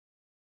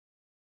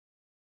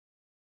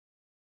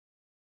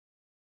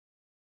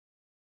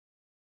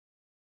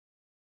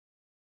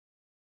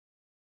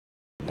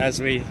as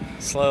we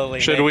slowly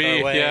Should make we?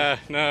 our way Yeah,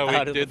 no,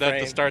 out we of did the that to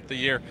frame. start the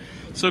year.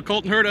 So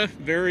Colton Herta,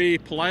 very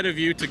polite of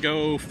you to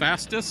go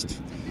fastest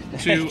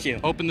Thank to you.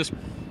 open this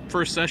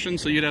first session,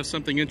 so you'd have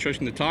something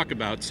interesting to talk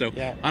about. So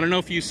Yeah. I don't know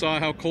if you saw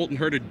how Colton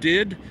Herta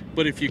did,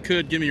 but if you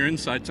could, give me your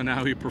insights on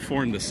how he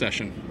performed this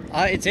session.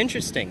 It's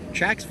interesting.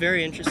 Track's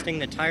very interesting.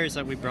 The tires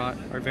that we brought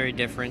are very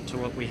different to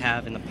what we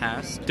have in the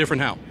past.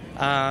 Different how?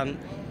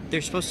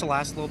 They're supposed to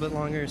last a little bit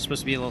longer. It's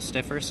supposed to be a little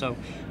stiffer. So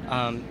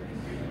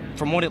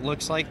from what it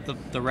looks like,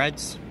 the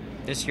reds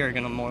this year are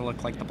going to more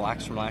look like the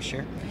blacks from last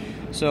year.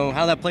 So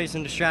how that plays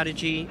into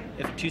strategy,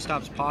 if 2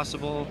 stops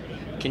possible,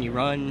 can you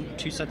run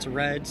 2 sets of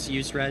reds,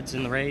 used reds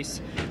in the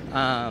race?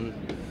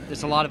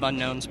 There's a lot of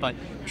unknowns, but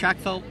track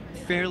felt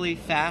fairly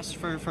fast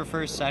for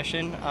first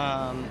session,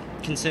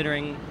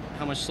 considering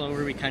how much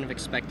slower we kind of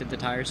expected the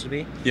tires to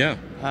be. Yeah.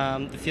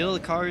 The feel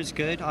of the car is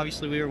good.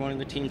 Obviously, we were one of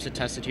the teams that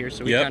tested here,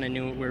 so we Yep. kind of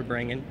knew what we were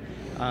bringing.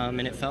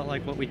 And it felt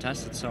like what we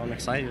tested, so I'm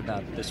excited about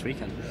it this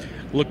weekend.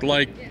 Looked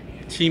like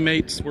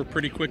teammates were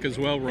pretty quick as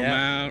well. Romain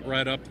Yeah.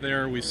 right up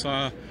there. We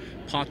saw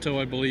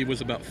Pato, I believe, was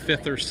about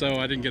 5th or so.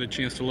 I didn't get a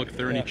chance to look if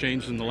there were any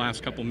changes in the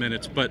last couple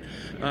minutes, but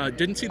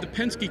didn't see the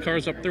Penske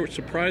cars up there, which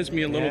surprised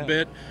me a little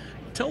bit.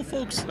 Tell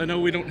folks, I know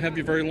we don't have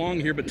you very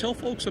long here, but tell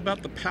folks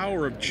about the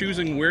power of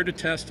choosing where to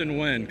test and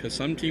when, because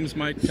some teams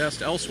might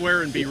test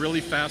elsewhere and be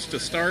really fast to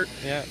start.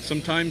 Yeah.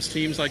 Sometimes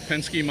teams like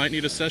Penske might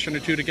need a session or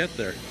 2 to get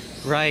there.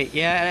 Right,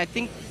 yeah, and I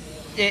think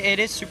it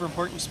is super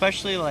important,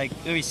 especially like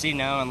we see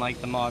now in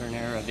like the modern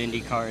era of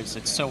Indy cars.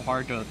 It's so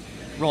hard to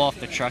roll off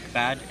the truck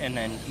bad and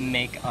then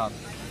make up,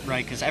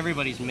 right? Because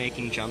everybody's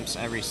making jumps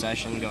every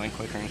session, going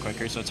quicker and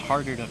quicker, so it's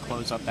harder to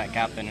close up that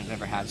gap than it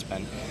ever has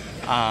been.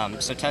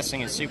 So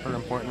testing is super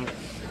important.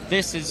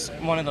 This is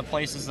one of the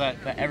places that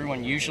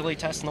everyone usually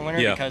tests in the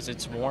winter because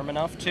it's warm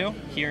enough to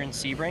here in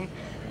Sebring.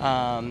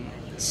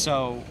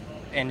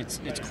 And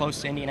it's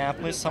close to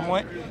Indianapolis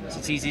somewhat, so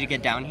it's easy to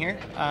get down here.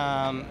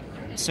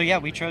 So yeah,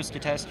 we chose to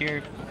test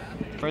here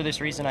for this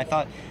reason.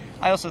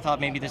 I also thought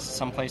maybe this is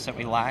some place that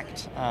we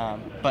lacked.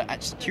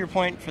 But to your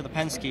point, for the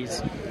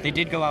Penskes, they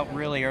did go out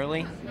really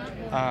early.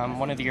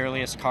 One of the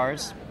earliest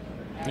cars.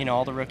 You know,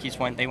 all the rookies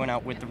went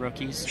out with the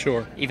rookies.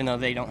 Sure. Even though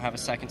they don't have a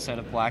second set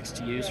of blacks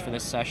to use for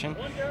this session.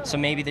 So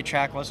maybe the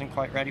track wasn't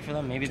quite ready for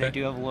them. Maybe they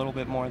do have a little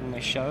bit more than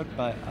they showed,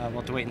 but we'll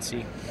have to wait and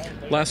see.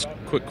 Last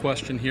quick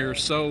question here.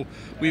 So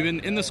we've been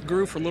in this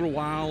groove for a little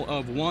while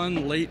of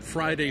one late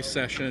Friday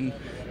session,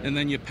 and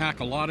then you pack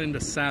a lot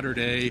into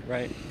Saturday.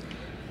 Right.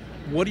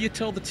 What do you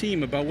tell the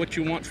team about what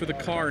you want for the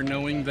car,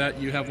 knowing that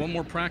you have one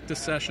more practice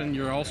session,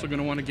 you're also going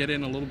to want to get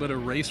in a little bit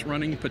of race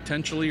running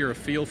potentially, or a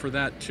feel for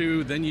that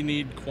too, then you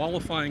need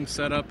qualifying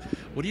setup.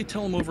 What do you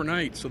tell them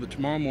overnight so that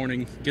tomorrow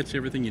morning gets you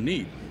everything you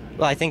need?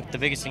 Well, I think the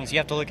biggest thing is you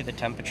have to look at the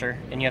temperature,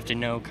 and you have to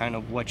know kind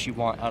of what you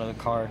want out of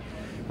the car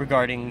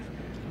regarding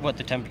what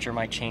the temperature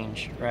might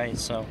change, right?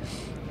 So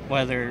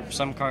whether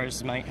some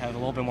cars might have a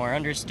little bit more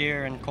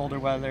understeer in colder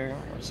weather,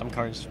 or some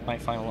cars might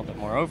find a little bit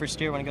more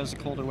oversteer when it goes to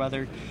colder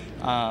weather.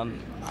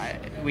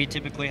 We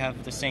typically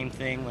have the same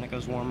thing when it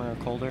goes warmer or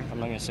colder. I'm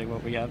not going to say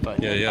what we have, but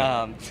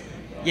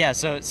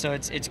so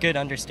it's good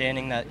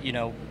understanding that, you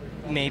know,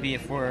 maybe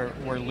if we're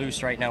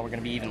loose right now, we're going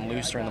to be even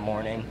looser in the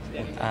morning.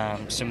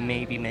 So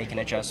maybe make an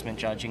adjustment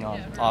judging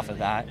off of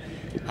that.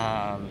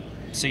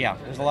 So yeah,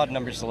 there's a lot of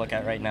numbers to look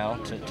at right now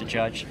to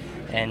judge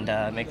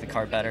and make the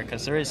car better,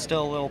 because there is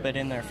still a little bit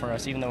in there for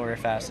us. Even though we're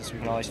fastest, we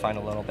can always find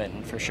a little bit,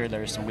 and for sure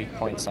there's some weak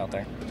points out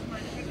there.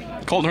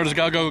 Colton Herta's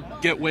got to go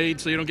get weighed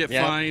so you don't get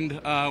fined.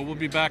 We'll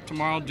be back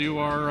tomorrow, do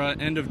our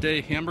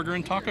end-of-day hamburger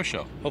and taco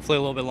show. Hopefully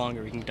a little bit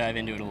longer. We can dive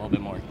into it a little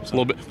bit more. A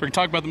little bit. We're going to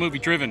talk about the movie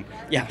Driven.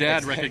 Yeah, Your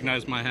dad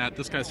recognized my hat.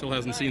 This guy still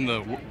hasn't seen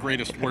the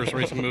greatest, worst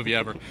racing movie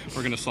ever.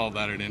 We're going to solve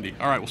that at Indy.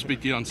 All right, we'll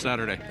speak to you on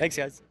Saturday. Thanks,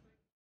 guys.